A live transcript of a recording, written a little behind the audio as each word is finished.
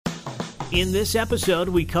In this episode,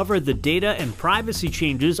 we cover the data and privacy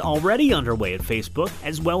changes already underway at Facebook,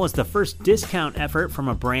 as well as the first discount effort from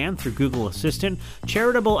a brand through Google Assistant,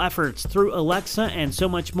 charitable efforts through Alexa, and so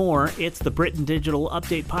much more. It's the Britton Digital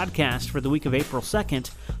Update podcast for the week of April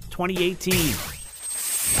 2nd, 2018.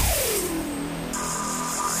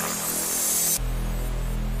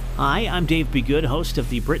 Hi, I'm Dave B. Good, host of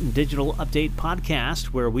the Britton Digital Update podcast,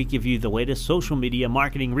 where we give you the latest social media,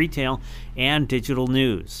 marketing, retail, and digital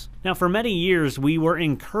news. Now, for many years, we were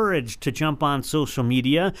encouraged to jump on social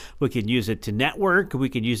media. We could use it to network, we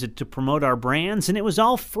could use it to promote our brands, and it was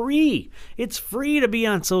all free. It's free to be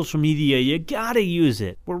on social media. You gotta use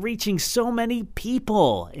it. We're reaching so many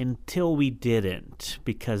people until we didn't,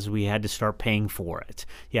 because we had to start paying for it.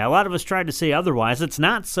 Yeah, a lot of us tried to say otherwise. It's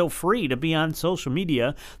not so free to be on social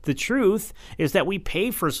media. The truth is that we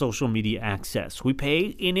pay for social media access. We pay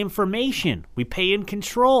in information. We pay in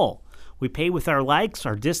control. We pay with our likes,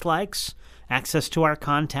 our dislikes, access to our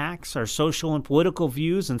contacts, our social and political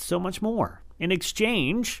views, and so much more. In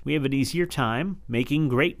exchange, we have an easier time making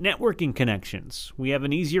great networking connections. We have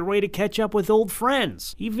an easier way to catch up with old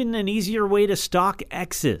friends, even an easier way to stalk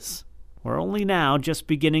exes. We're only now just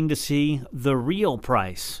beginning to see the real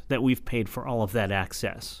price that we've paid for all of that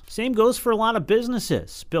access. Same goes for a lot of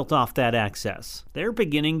businesses built off that access. They're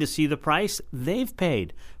beginning to see the price they've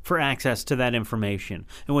paid for access to that information.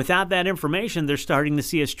 And without that information, they're starting to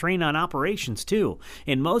see a strain on operations too.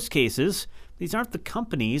 In most cases, these aren't the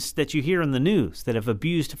companies that you hear in the news that have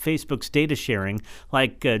abused Facebook's data sharing,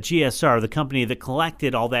 like GSR, the company that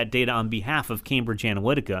collected all that data on behalf of Cambridge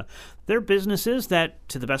Analytica. They're businesses that,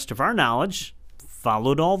 to the best of our knowledge,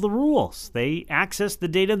 followed all the rules. They accessed the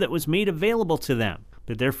data that was made available to them.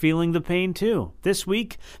 But they're feeling the pain too. This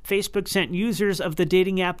week, Facebook sent users of the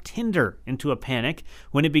dating app Tinder into a panic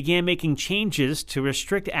when it began making changes to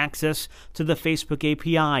restrict access to the Facebook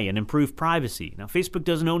API and improve privacy. Now, Facebook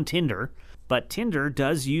doesn't own Tinder, but Tinder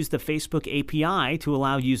does use the Facebook API to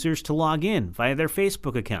allow users to log in via their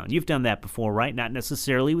Facebook account. You've done that before, right? Not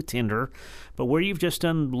necessarily with Tinder, but where you've just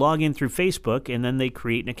done log in through Facebook and then they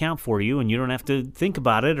create an account for you and you don't have to think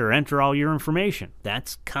about it or enter all your information.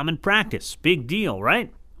 That's common practice. Big deal,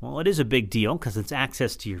 right? Well, it is a big deal because it's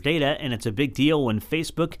access to your data, and it's a big deal when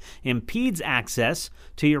Facebook impedes access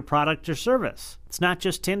to your product or service. It's not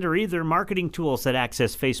just Tinder either. Marketing tools that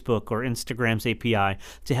access Facebook or Instagram's API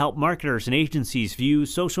to help marketers and agencies view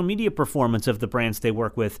social media performance of the brands they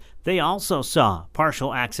work with, they also saw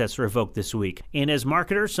partial access revoked this week. And as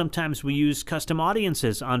marketers, sometimes we use custom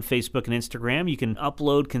audiences on Facebook and Instagram. You can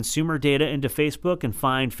upload consumer data into Facebook and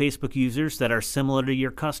find Facebook users that are similar to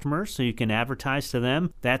your customers so you can advertise to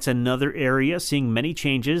them. That's another area seeing many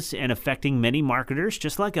changes and affecting many marketers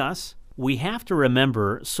just like us. We have to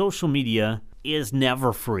remember social media is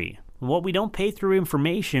never free. What we don't pay through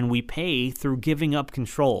information, we pay through giving up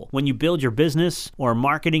control. When you build your business or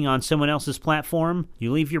marketing on someone else's platform,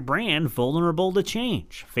 you leave your brand vulnerable to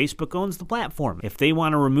change. Facebook owns the platform. If they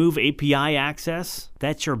want to remove API access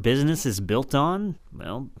that your business is built on,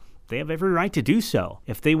 well, they have every right to do so.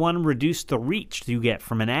 If they want to reduce the reach you get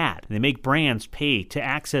from an ad, they make brands pay to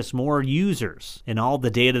access more users and all the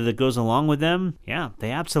data that goes along with them, yeah,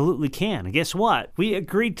 they absolutely can. And guess what? We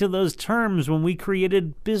agreed to those terms when we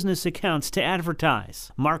created business accounts to advertise.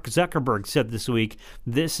 Mark Zuckerberg said this week,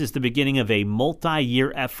 this is the beginning of a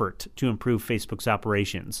multi-year effort to improve Facebook's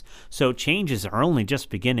operations. So changes are only just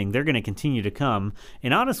beginning. They're going to continue to come.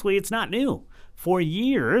 And honestly, it's not new. For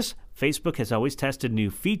years, Facebook has always tested new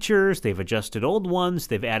features, they've adjusted old ones,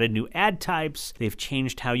 they've added new ad types, they've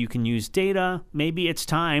changed how you can use data. Maybe it's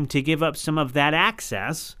time to give up some of that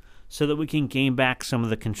access so that we can gain back some of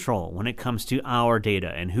the control when it comes to our data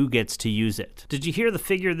and who gets to use it. Did you hear the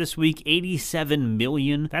figure this week? 87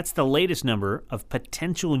 million. That's the latest number of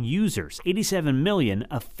potential users. 87 million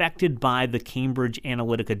affected by the Cambridge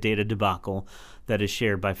Analytica data debacle that is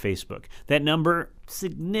shared by Facebook. That number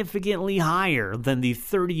significantly higher than the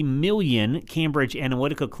 30 million Cambridge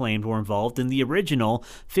Analytica claimed were involved in the original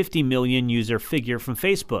 50 million user figure from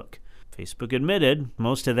Facebook. Facebook admitted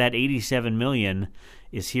most of that 87 million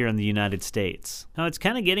is here in the United States. Now, it's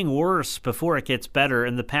kind of getting worse before it gets better.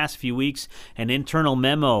 In the past few weeks, an internal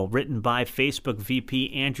memo written by Facebook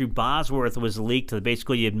VP Andrew Bosworth was leaked that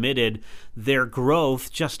basically admitted their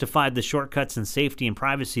growth justified the shortcuts in safety and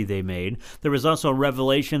privacy they made. There was also a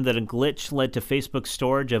revelation that a glitch led to Facebook's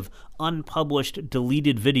storage of unpublished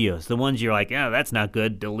deleted videos. The ones you're like, oh, that's not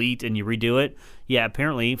good, delete, and you redo it. Yeah,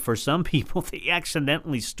 apparently for some people, they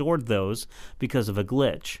accidentally stored those because of a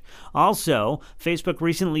glitch. Also, Facebook Facebook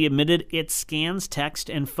recently admitted it scans text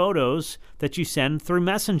and photos that you send through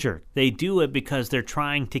Messenger. They do it because they're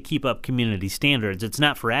trying to keep up community standards. It's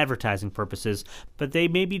not for advertising purposes, but they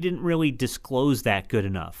maybe didn't really disclose that good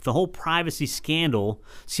enough. The whole privacy scandal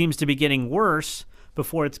seems to be getting worse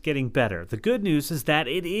before it's getting better. The good news is that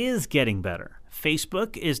it is getting better.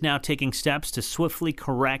 Facebook is now taking steps to swiftly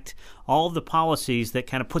correct all of the policies that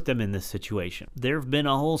kind of put them in this situation. There have been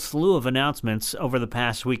a whole slew of announcements over the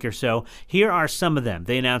past week or so. Here are some of them.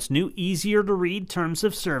 They announced new, easier-to-read terms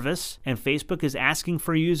of service, and Facebook is asking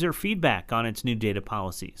for user feedback on its new data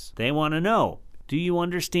policies. They want to know, do you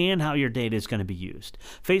understand how your data is going to be used?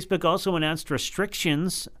 Facebook also announced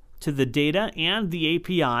restrictions to the data and the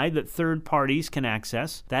API that third parties can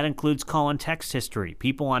access. That includes call and text history.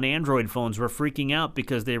 People on Android phones were freaking out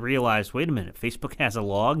because they realized, wait a minute, Facebook has a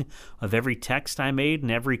log of every text I made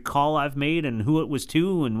and every call I've made and who it was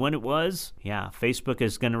to and when it was. Yeah, Facebook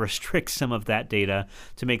is going to restrict some of that data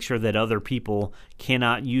to make sure that other people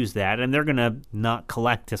cannot use that, and they're going to not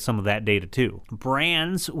collect some of that data too.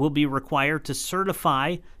 Brands will be required to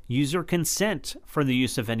certify user consent for the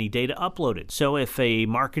use of any data uploaded. So if a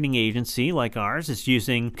marketing agency like ours is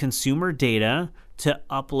using consumer data to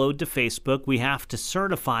upload to Facebook, we have to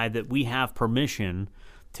certify that we have permission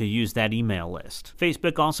to use that email list.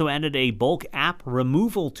 Facebook also added a bulk app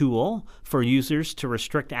removal tool for users to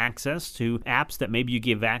restrict access to apps that maybe you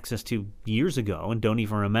gave access to years ago and don't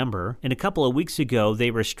even remember. And a couple of weeks ago,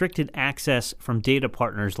 they restricted access from data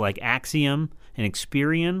partners like Acxiom and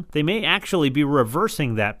Experian. They may actually be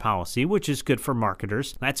reversing that policy, which is good for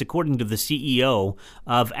marketers. That's according to the CEO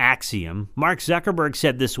of Acxiom. Mark Zuckerberg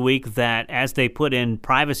said this week that as they put in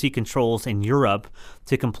privacy controls in Europe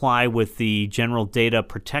to comply with the general data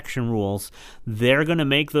protection rules, they're going to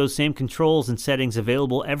make those same controls and settings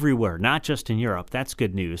available everywhere, not just in Europe. That's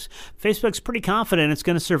good news. Facebook's pretty confident it's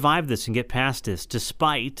going to survive this and get past this,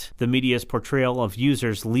 despite the media's portrayal of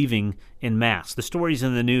users leaving en masse. The stories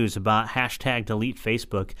in the news about hashtag delete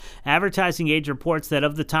Facebook. Advertising Age reports that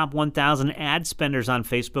of the top 1,000 ad spenders on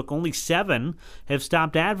Facebook, only 7 have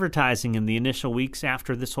stopped advertising in the initial weeks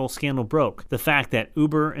after this whole scandal broke. The fact that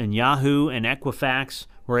Uber and Yahoo and Equifax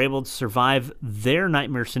were able to survive their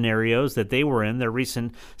nightmare scenarios that they were in, their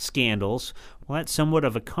recent scandals, well, that's somewhat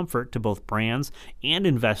of a comfort to both brands and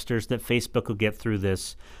investors that Facebook will get through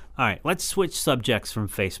this. All right, let's switch subjects from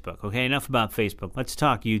Facebook. Okay, enough about Facebook. Let's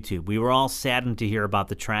talk YouTube. We were all saddened to hear about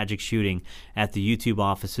the tragic shooting at the YouTube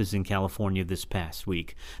offices in California this past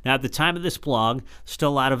week. Now, at the time of this blog, still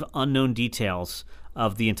a lot of unknown details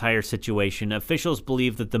of the entire situation. Officials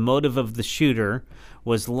believe that the motive of the shooter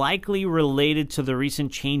was likely related to the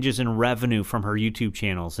recent changes in revenue from her YouTube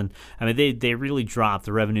channels. And I mean, they really dropped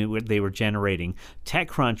the revenue they were generating.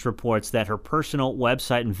 TechCrunch reports that her personal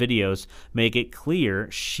website and videos make it clear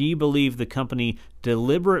she believed the company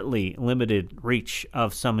deliberately limited reach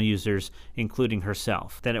of some users, including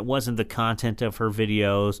herself. That it wasn't the content of her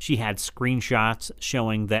videos. She had screenshots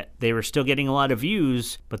showing that they were still getting a lot of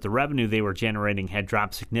views, but the revenue they were generating had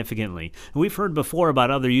dropped significantly. And we've heard before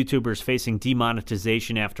about other YouTubers facing demonetization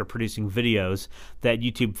after producing videos that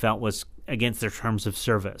YouTube felt was against their terms of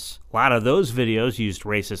service. A lot of those videos used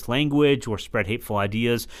racist language or spread hateful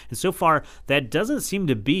ideas, and so far that doesn't seem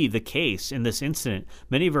to be the case in this incident.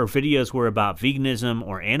 Many of our videos were about veganism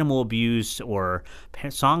or animal abuse or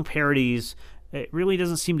song parodies. It really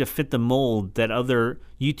doesn't seem to fit the mold that other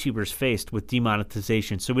YouTubers faced with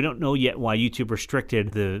demonetization. So we don't know yet why YouTube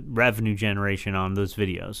restricted the revenue generation on those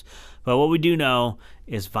videos. But what we do know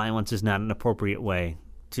is violence is not an appropriate way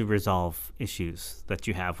to resolve issues that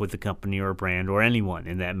you have with the company or a brand or anyone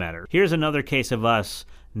in that matter. Here's another case of us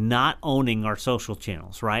not owning our social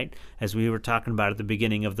channels, right? As we were talking about at the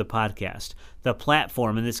beginning of the podcast. The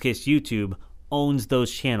platform, in this case YouTube, owns those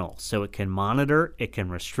channels, so it can monitor, it can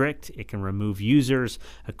restrict, it can remove users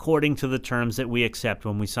according to the terms that we accept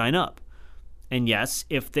when we sign up. And yes,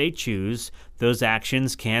 if they choose, those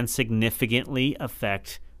actions can significantly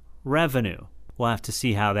affect revenue. We'll have to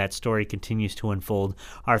see how that story continues to unfold.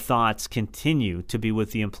 Our thoughts continue to be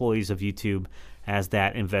with the employees of YouTube as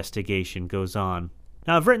that investigation goes on.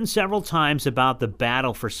 Now, I've written several times about the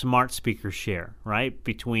battle for smart speaker share, right,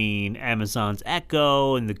 between Amazon's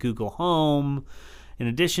Echo and the Google Home. In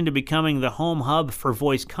addition to becoming the home hub for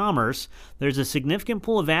voice commerce, there's a significant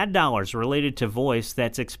pool of ad dollars related to voice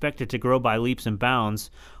that's expected to grow by leaps and bounds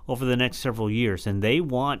over the next several years, and they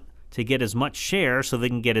want to get as much share so they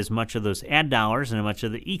can get as much of those ad dollars and as much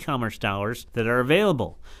of the e-commerce dollars that are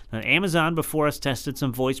available. Now, Amazon before us tested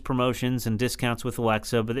some voice promotions and discounts with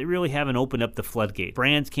Alexa, but they really haven't opened up the floodgate.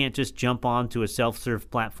 Brands can't just jump onto a self-serve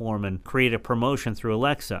platform and create a promotion through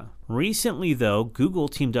Alexa. Recently, though, Google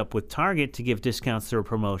teamed up with Target to give discounts through a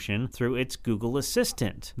promotion through its Google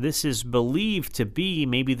Assistant. This is believed to be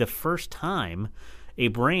maybe the first time a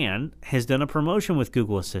brand has done a promotion with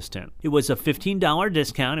Google Assistant. It was a $15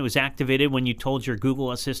 discount. It was activated when you told your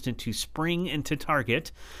Google Assistant to spring into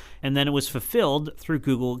Target, and then it was fulfilled through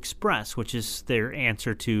Google Express, which is their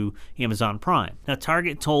answer to Amazon Prime. Now,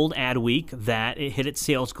 Target told Adweek that it hit its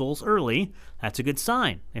sales goals early. That's a good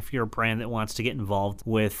sign if you're a brand that wants to get involved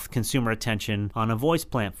with consumer attention on a voice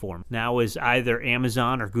platform. Now, is either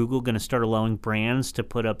Amazon or Google going to start allowing brands to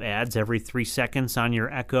put up ads every 3 seconds on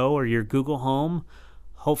your Echo or your Google Home?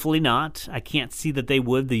 Hopefully not. I can't see that they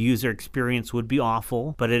would. The user experience would be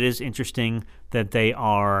awful, but it is interesting that they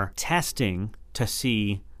are testing to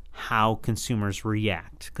see how consumers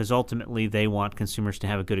react, because ultimately they want consumers to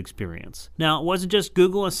have a good experience. Now, it wasn't just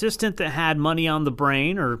Google Assistant that had money on the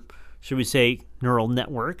brain, or should we say neural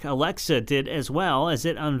network. Alexa did as well, as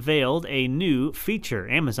it unveiled a new feature.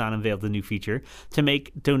 Amazon unveiled a new feature to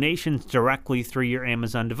make donations directly through your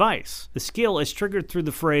Amazon device. The skill is triggered through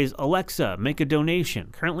the phrase, "Alexa, make a donation."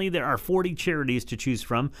 Currently, there are 40 charities to choose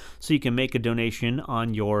from, so you can make a donation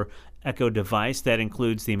on your Echo device. That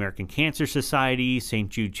includes the American Cancer Society, St.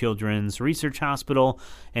 Jude Children's Research Hospital,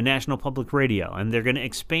 and National Public Radio. And they're going to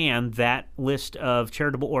expand that list of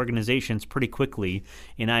charitable organizations pretty quickly.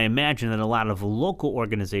 And I imagine that a lot of local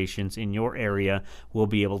organizations in your area will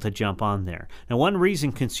be able to jump on there. Now, one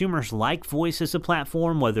reason consumers like voice as a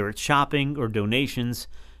platform, whether it's shopping or donations,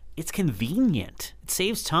 it's convenient. It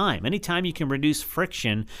saves time. Anytime you can reduce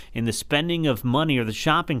friction in the spending of money or the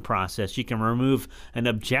shopping process, you can remove an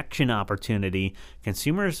objection opportunity.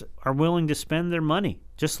 Consumers are willing to spend their money,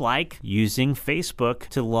 just like using Facebook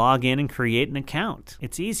to log in and create an account.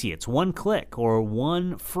 It's easy. It's one click or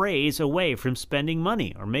one phrase away from spending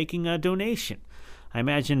money or making a donation. I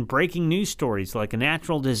imagine breaking news stories like a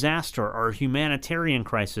natural disaster or a humanitarian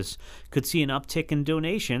crisis could see an uptick in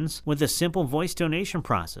donations with a simple voice donation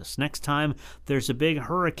process. Next time there's a big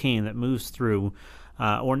hurricane that moves through,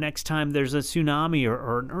 or next time there's a tsunami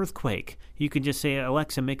or an earthquake, you can just say,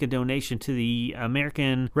 "Alexa, make a donation to the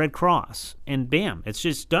American Red Cross." And bam, it's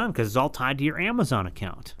just done because it's all tied to your Amazon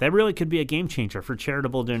account. That really could be a game changer for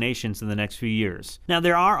charitable donations in the next few years. Now,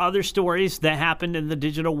 there are other stories that happened in the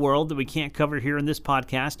digital world that we can't cover here in this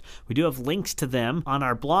podcast. We do have links to them on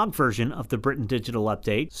our blog version of the Britton Digital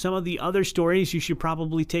Update. Some of the other stories you should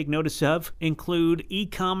probably take notice of include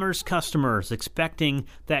e-commerce customers expecting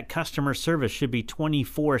that customer service should be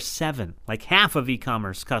 24/7. Like half of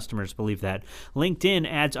e-commerce customers believe that. LinkedIn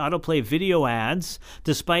adds autoplay video ads.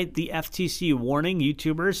 Despite the FTC warning,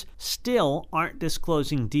 YouTubers still aren't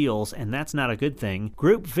disclosing deals, and that's not a good thing.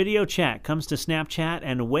 Group video chat comes to Snapchat,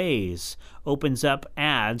 and Waze opens up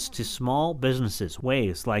ads to small businesses.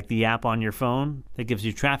 Waze, like the app on your phone that gives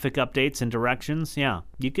you traffic updates and directions. Yeah,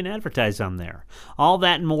 you can advertise on there. All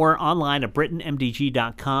that and more online at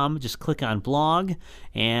BrittonMDG.com. Just click on blog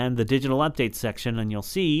and the digital updates section, and you'll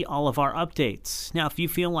see all of our updates. Now, if you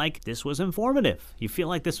feel like this was informative, you feel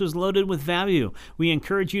like this was loaded with value, we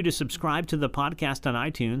encourage you to subscribe to the podcast on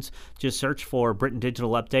iTunes. Just search for Britton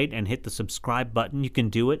Digital Update and hit the subscribe button. You can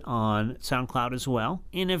do it on SoundCloud as well.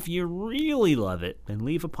 And if you really love it, then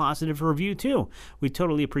leave a positive review too. We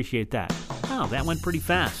totally appreciate that. Wow, that went pretty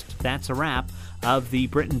fast. That's a wrap of the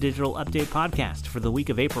Britton Digital Update podcast for the week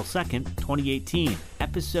of April 2nd, 2018,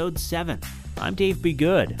 Episode 7. I'm Dave Be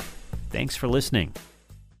Good. Thanks for listening.